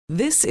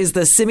This is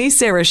the Simi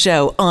Sara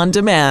Show on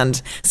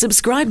demand.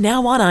 Subscribe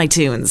now on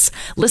iTunes.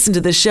 Listen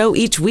to the show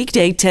each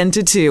weekday 10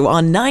 to 2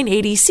 on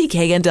 980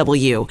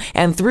 CKNW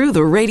and through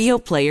the Radio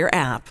Player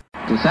app.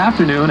 This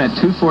afternoon at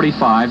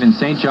 2:45 in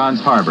St.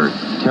 John's Harbor,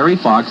 Terry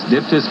Fox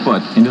dipped his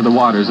foot into the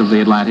waters of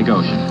the Atlantic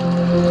Ocean.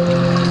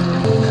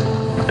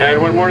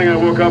 And one morning I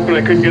woke up and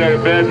I couldn't get out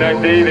of bed.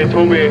 That day they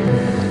told me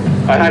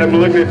I had a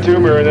malignant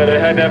tumor and that I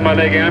had to have my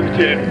leg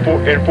amputated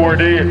in 4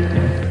 days.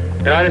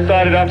 And I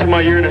decided after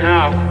my year and a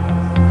half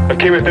of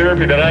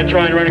chemotherapy that I'd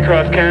try and run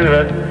across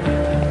Canada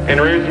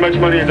and raise as much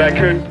money as I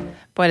could.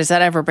 Boy, does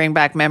that ever bring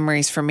back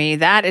memories for me.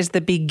 That is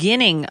the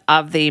beginning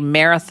of the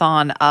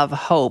Marathon of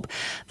Hope.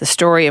 The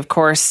story, of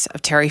course,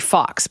 of Terry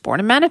Fox,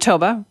 born in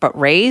Manitoba, but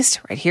raised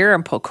right here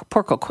in Port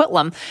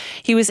Coquitlam.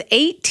 He was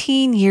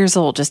 18 years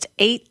old, just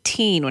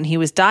 18, when he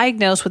was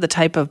diagnosed with a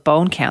type of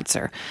bone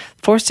cancer,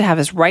 forced to have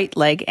his right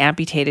leg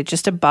amputated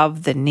just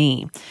above the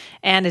knee.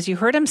 And as you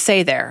heard him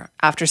say there,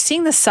 after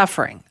seeing the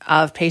suffering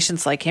of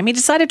patients like him, he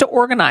decided to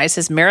organize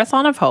his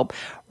Marathon of Hope,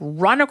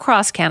 run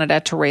across Canada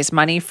to raise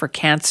money for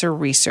cancer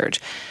research.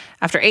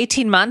 After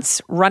 18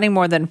 months, running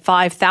more than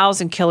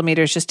 5,000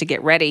 kilometers just to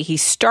get ready, he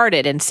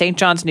started in St.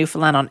 John's,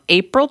 Newfoundland on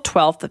April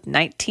 12th of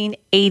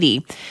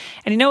 1980.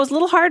 And it was a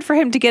little hard for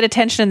him to get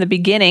attention in the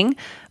beginning,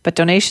 but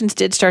donations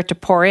did start to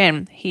pour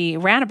in. He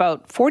ran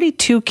about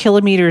 42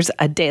 kilometers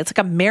a day. It's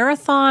like a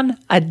marathon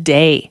a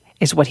day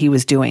is what he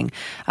was doing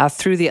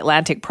through the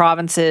Atlantic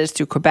provinces,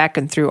 through Quebec,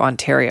 and through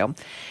Ontario.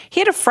 He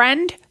had a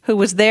friend who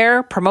was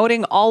there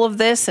promoting all of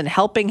this and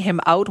helping him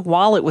out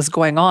while it was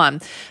going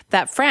on.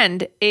 That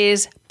friend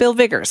is Bill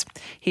Viggers.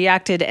 He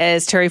acted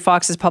as Terry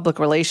Fox's public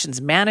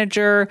relations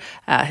manager,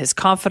 his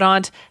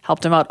confidant,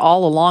 helped him out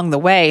all along the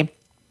way.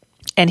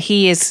 And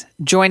he is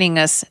joining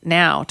us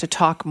now to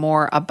talk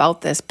more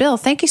about this. Bill,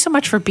 thank you so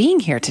much for being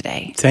here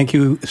today. Thank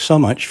you so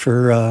much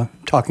for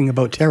talking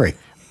about Terry.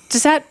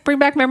 Does that bring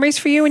back memories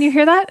for you when you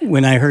hear that?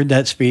 When I heard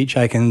that speech,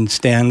 I can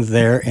stand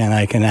there and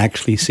I can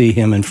actually see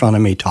him in front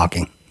of me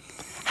talking.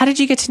 How did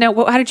you get to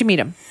know? How did you meet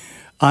him?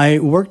 I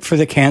worked for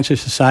the Cancer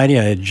Society.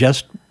 I had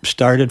just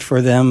started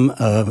for them.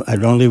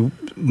 I'd only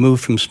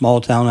moved from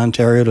small town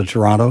Ontario to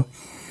Toronto.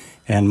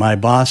 And my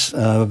boss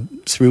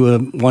threw a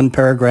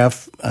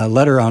one-paragraph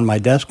letter on my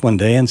desk one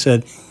day and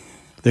said,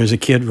 "There's a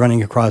kid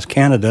running across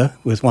Canada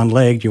with one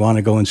leg. Do you want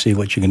to go and see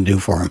what you can do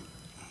for him?"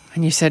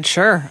 And you said,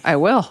 "Sure, I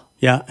will."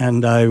 Yeah,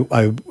 and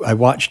I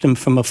watched him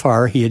from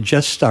afar. He had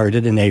just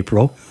started in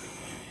April,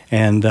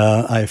 and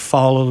I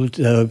followed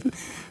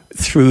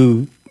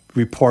through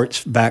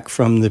reports back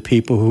from the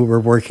people who were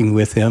working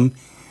with him.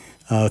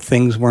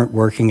 Things weren't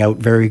working out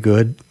very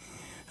good.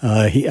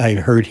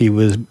 I heard he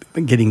was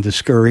getting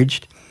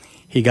discouraged.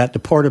 He got to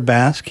Port aux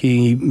Basques.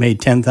 He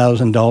made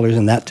 $10,000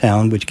 in that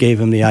town, which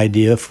gave him the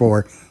idea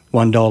for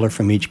 $1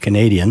 from each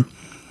Canadian.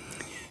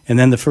 And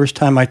then the first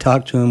time I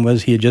talked to him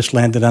was he had just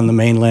landed on the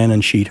mainland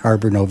in Sheet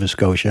Harbor, Nova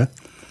Scotia.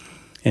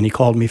 And he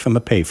called me from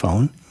a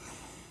payphone.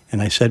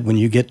 And I said, "When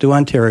you get to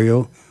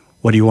Ontario,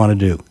 what do you want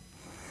to do?"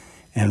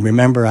 And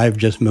remember, I've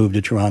just moved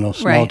to Toronto,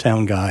 small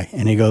town guy.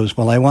 And he goes,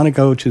 "Well, I want to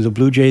go to the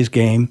Blue Jays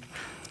game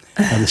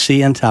at the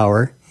CN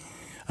Tower.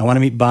 I want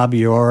to meet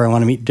Bobby Orr. I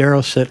want to meet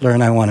Darryl Sittler.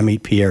 And I want to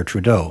meet Pierre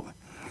Trudeau."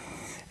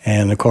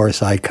 And, of course,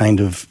 he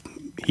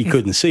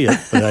couldn't see it.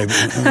 But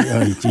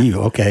gee,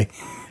 okay.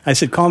 I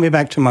said, "Call me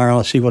back tomorrow.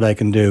 I'll see what I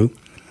can do."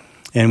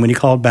 And when he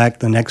called back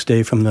the next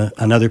day from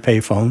another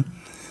payphone,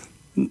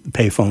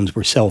 payphones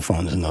were cell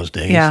phones in those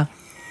days. Yeah.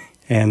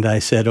 And I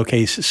said,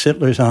 "Okay,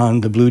 Sittler's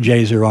on. The Blue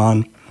Jays are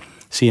on.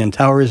 CN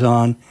Tower's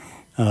on.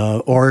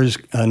 Orr's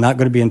not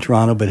going to be in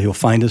Toronto, but he'll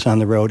find us on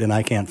the road, and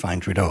I can't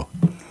find Trudeau."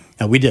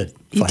 Now, we did.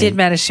 You did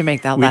manage to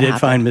make that happen. We did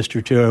find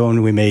Mr. Trudeau,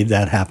 and we made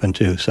that happen,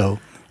 too. So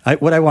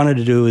what I wanted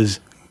to do is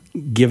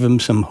give him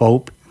some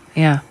hope.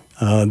 Yeah.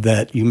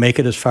 That you make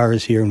it as far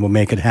as here and we'll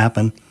make it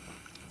happen.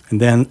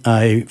 And then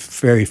I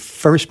very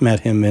first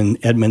met him in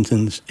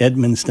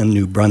Edmundston,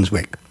 New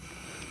Brunswick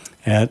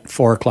at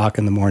 4 o'clock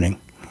in the morning.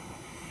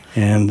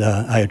 And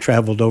I had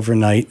traveled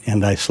overnight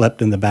and I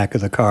slept in the back of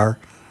the car.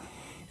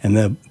 And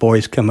the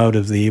boys come out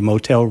of the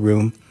motel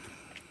room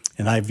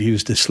and I've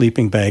used a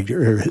sleeping bag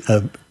or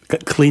a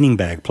cleaning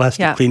bag,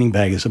 plastic cleaning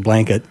bag as a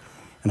blanket.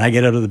 And I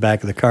get out of the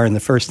back of the car and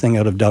the first thing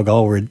out of Doug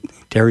Allward,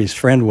 Terry's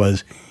friend,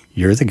 was,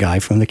 "You're the guy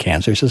from the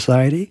Cancer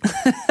Society?"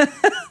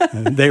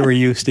 They were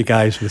used to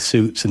guys with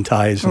suits and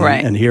ties,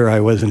 and here I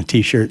was in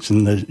T-shirts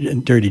and the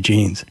dirty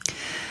jeans.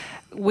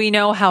 We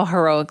know how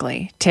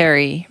heroically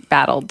Terry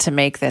battled to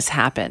make this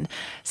happen.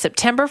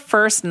 September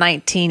 1st,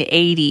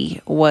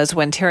 1980 was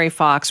when Terry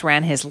Fox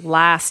ran his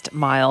last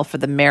mile for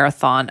the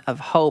Marathon of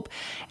Hope.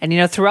 And,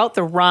 throughout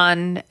the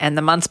run and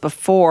the months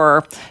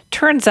before,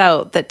 turns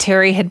out that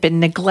Terry had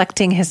been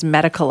neglecting his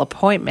medical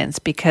appointments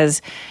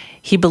because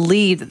he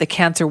believed that the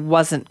cancer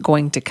wasn't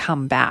going to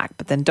come back.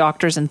 But then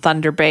doctors in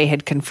Thunder Bay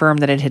had confirmed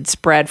that it had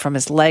spread from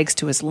his legs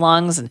to his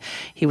lungs, and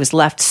he was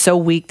left so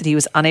weak that he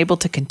was unable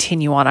to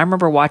continue on. I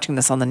remember watching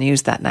this on the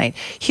news that night.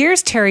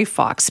 Here's Terry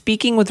Fox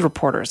speaking with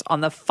reporters on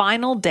the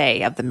final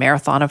day of the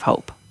Marathon of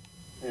Hope.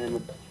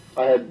 And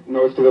I had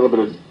noticed a little bit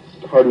of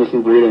hardness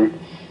in breathing.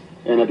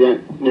 And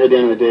near the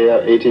end of the day,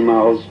 at 18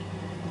 miles,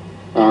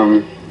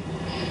 I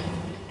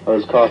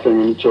was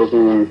coughing and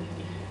choking and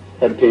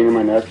had pain in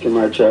my neck and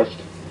my chest.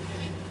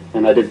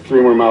 And I did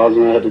 3 more miles,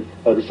 and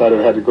I decided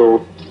I had to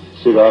go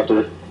see a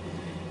doctor.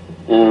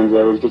 And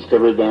it was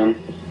discovered then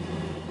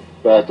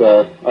that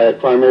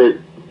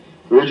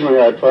originally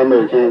I had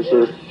primary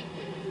cancer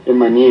in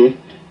my knee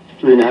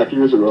 3.5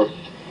 years ago.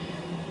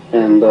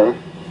 And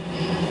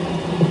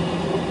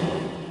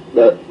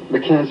that the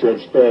cancer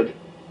had spread.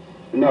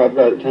 And now I've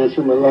got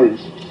cancer in my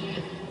lungs.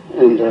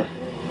 And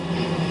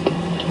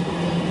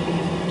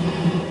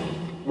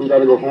we got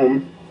to go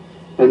home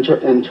and try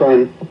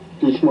and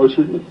do some more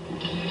treatment.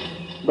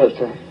 But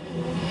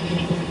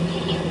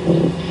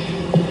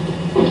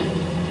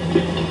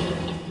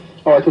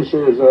all I can say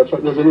is if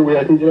there's any way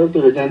I can get out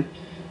there again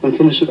and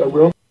finish it, I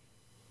will.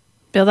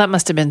 Bill, that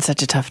must have been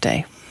such a tough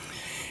day.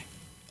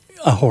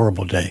 A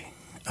horrible day.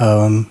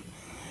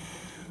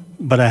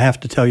 But I have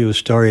to tell you a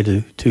story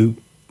to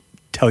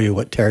tell you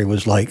what Terry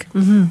was like.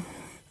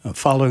 Mm-hmm.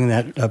 Following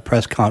that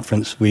press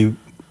conference, we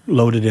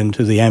loaded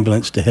into the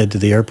ambulance to head to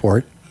the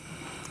airport.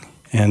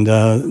 And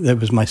there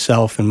was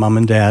myself and Mom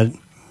and Dad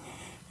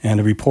and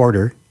a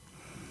reporter.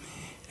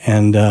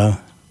 And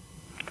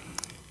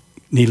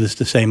needless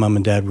to say, Mom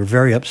and Dad were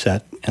very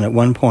upset. And at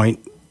one point,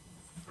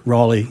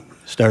 Raleigh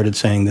started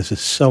saying, "This is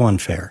so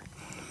unfair.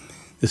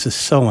 This is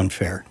so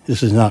unfair.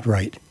 This is not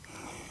right."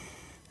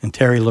 And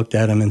Terry looked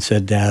at him and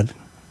said, "Dad,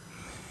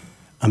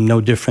 I'm no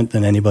different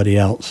than anybody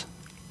else.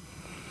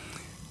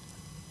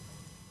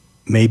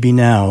 Maybe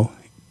now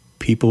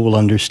people will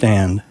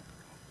understand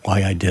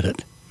why I did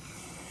it."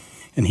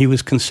 And he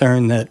was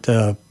concerned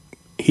that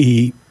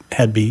he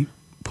had been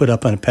put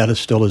up on a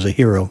pedestal as a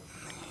hero,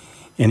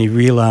 and he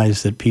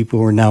realized that people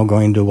were now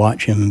going to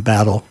watch him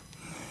battle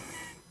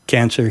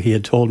cancer. He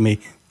had told me,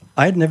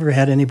 I had never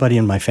had anybody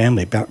in my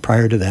family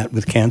prior to that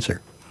with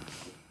cancer.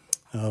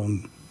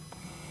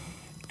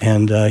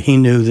 And he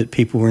knew that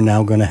people were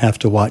now going to have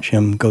to watch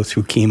him go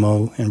through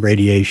chemo and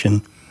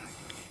radiation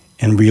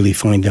and really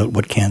find out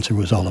what cancer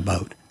was all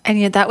about. And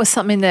yet that was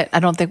something that I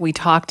don't think we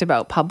talked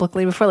about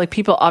publicly before. Like,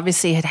 people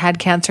obviously had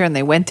cancer and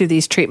they went through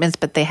these treatments,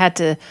 but they had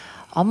to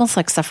almost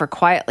like suffer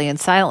quietly and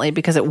silently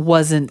because it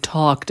wasn't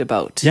talked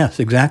about. Yes,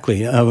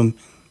 exactly.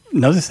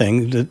 Another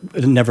thing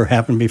that never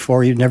happened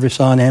before, you never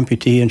saw an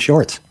amputee in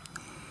shorts.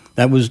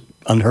 That was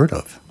unheard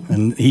of.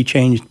 And he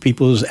changed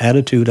people's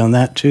attitude on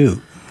that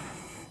too.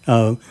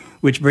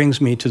 Which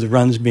brings me to the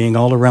runs being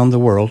all around the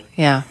world.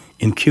 Yeah.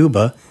 In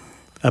Cuba,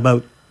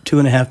 about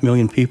 2.5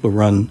 million people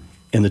run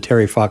in the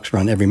Terry Fox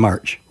Run every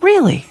March.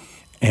 Really?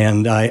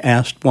 And I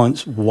asked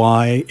once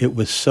why it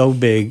was so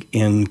big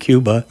in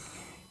Cuba,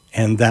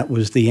 and that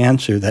was the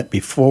answer, that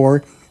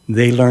before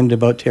they learned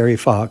about Terry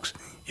Fox,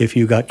 if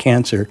you got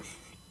cancer,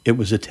 it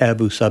was a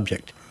taboo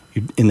subject.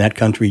 In that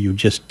country, you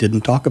just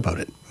didn't talk about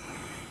it.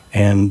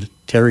 And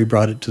Terry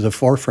brought it to the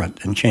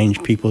forefront and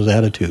changed people's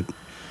attitude.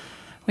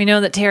 We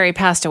know that Terry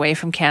passed away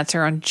from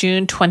cancer on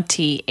June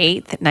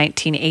 28th,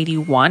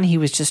 1981. He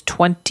was just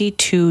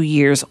 22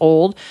 years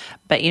old,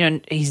 but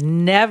he's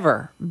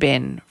never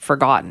been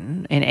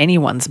forgotten in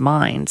anyone's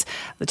minds.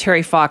 The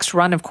Terry Fox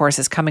Run, of course,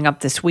 is coming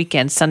up this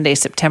weekend, Sunday,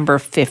 September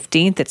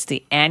 15th. It's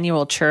the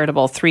annual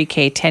charitable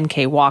 3K,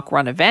 10K walk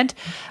run event.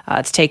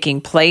 It's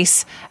taking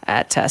place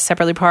at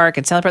Sepperley Park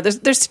and Stanley Park.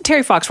 There's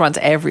Terry Fox Runs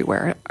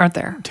everywhere, aren't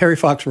there? Terry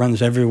Fox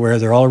Runs everywhere.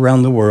 They're all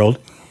around the world.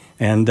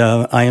 And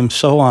I am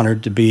so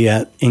honored to be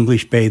at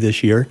English Bay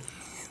this year.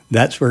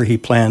 That's where he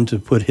planned to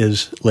put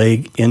his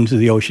leg into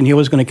the ocean. He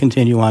was going to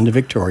continue on to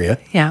Victoria.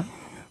 Yeah.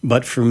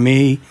 But for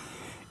me,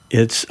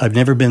 I've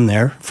never been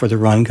there for the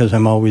run because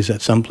I'm always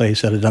at some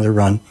place at another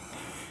run.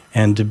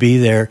 And to be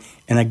there,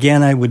 and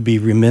again, I would be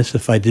remiss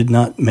if I did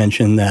not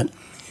mention that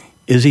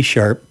Izzy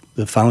Sharp,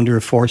 the founder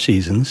of Four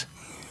Seasons,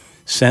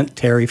 sent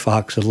Terry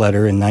Fox a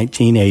letter in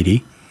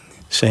 1980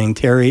 saying,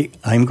 "Terry,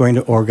 I'm going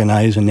to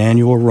organize an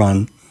annual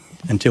run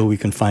until we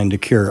can find a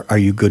cure. Are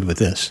you good with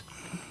this?"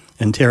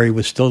 And Terry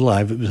was still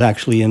alive. It was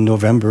actually in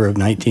November of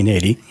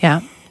 1980.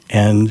 Yeah.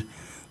 And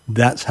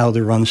that's how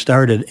the run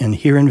started. And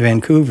here in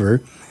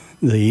Vancouver,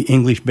 the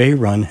English Bay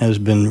Run has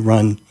been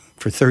run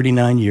for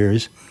 39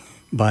 years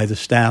by the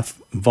staff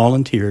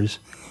volunteers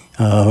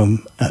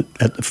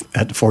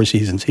at the Four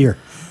Seasons here.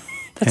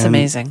 That's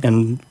amazing.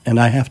 And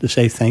I have to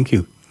say thank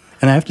you.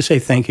 And I have to say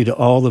thank you to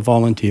all the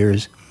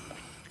volunteers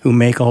who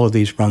make all of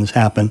these runs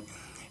happen.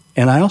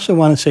 And I also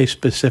want to say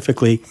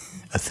specifically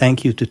a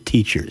thank you to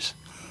teachers,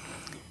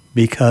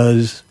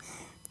 because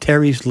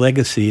Terry's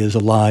legacy is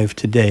alive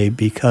today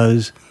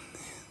because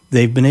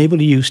they've been able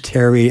to use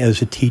Terry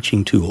as a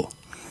teaching tool,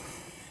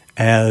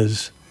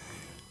 as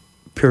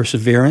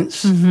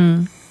perseverance,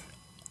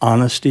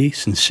 honesty,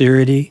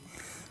 sincerity,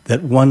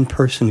 that one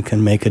person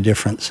can make a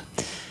difference.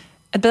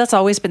 But that's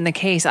always been the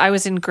case. I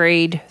was in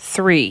grade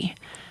 3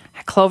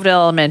 at Clovedale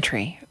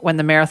Elementary when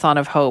the Marathon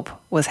of Hope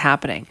was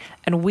happening.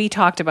 And we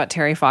talked about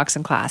Terry Fox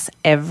in class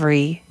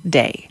every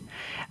day.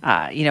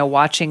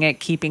 Watching it,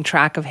 keeping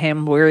track of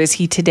him. Where is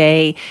he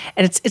today?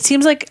 And it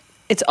seems like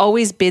it's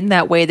always been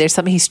that way. There's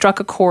something, he struck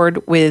a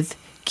chord with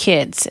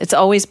kids. It's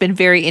always been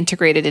very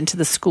integrated into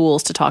the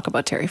schools to talk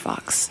about Terry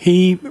Fox.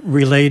 He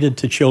related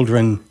to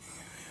children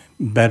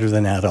better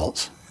than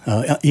adults,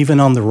 even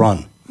on the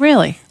run.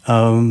 Really?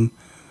 On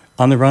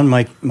the run,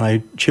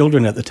 my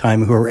children at the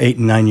time, who were 8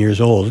 and 9 years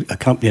old,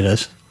 accompanied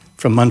us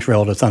from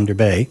Montreal to Thunder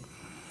Bay.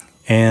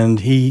 And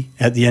he,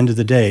 at the end of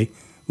the day,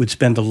 would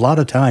spend a lot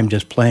of time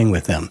just playing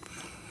with them.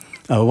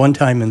 One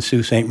time in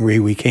Sault Ste. Marie,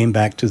 we came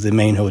back to the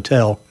main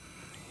hotel,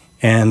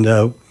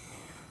 and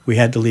we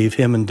had to leave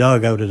him and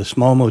Doug out at a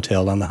small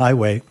motel on the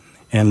highway,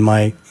 and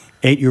my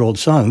 8-year-old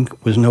son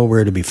was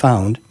nowhere to be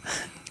found.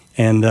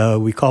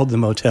 And we called the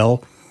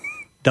motel.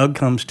 Doug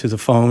comes to the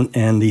phone,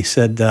 and he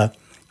said,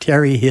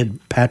 Terry hid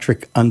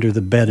Patrick under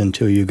the bed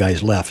until you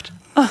guys left.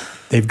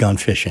 They've gone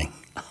fishing.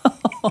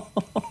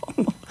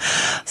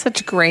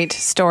 Such great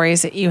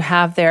stories that you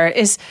have there.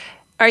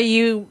 Are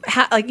you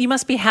you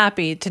must be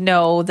happy to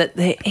know that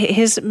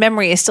his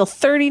memory is still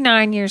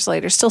 39 years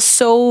later, still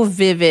so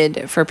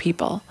vivid for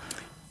people.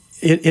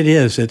 It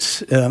is.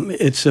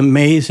 It's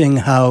amazing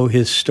how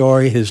his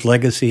story, his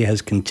legacy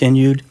has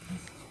continued.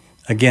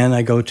 Again,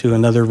 I go to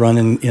another run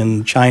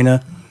in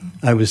China.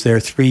 I was there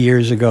 3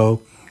 years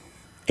ago.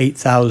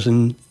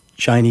 8,000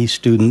 Chinese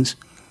students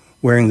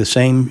wearing the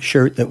same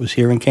shirt that was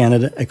here in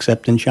Canada,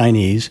 except in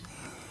Chinese.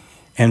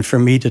 And for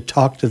me to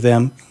talk to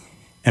them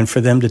and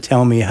for them to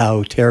tell me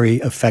how Terry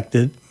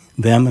affected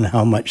them and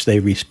how much they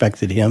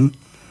respected him.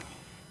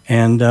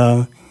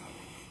 And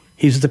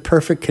he's the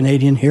perfect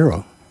Canadian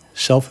hero.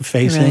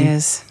 Self-effacing, he really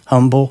is.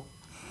 Humble,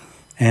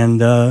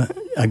 and a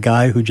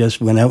guy who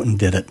just went out and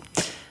did it.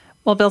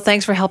 Well, Bill,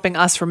 thanks for helping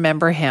us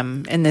remember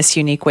him in this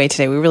unique way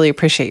today. We really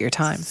appreciate your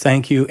time.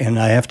 Thank you. And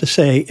I have to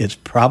say, it's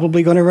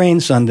probably going to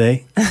rain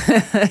Sunday.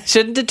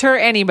 Shouldn't deter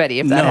anybody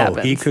if that happens.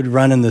 No, he could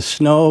run in the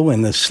snow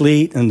and the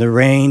sleet and the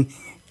rain,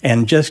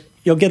 and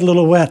you'll get a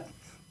little wet,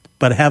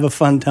 but have a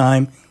fun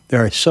time.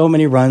 There are so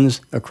many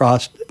runs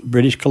across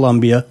British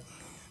Columbia.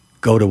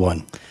 Go to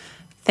one.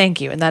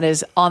 Thank you. And that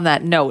is, on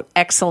that note,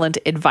 excellent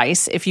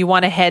advice. If you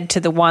want to head to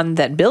the one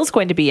that Bill's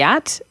going to be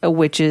at,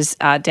 which is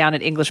down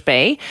at English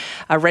Bay,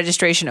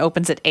 registration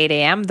opens at 8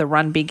 a.m. The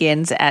run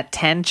begins at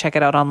 10. Check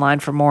it out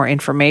online for more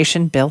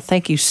information. Bill,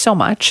 thank you so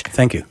much.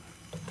 Thank you.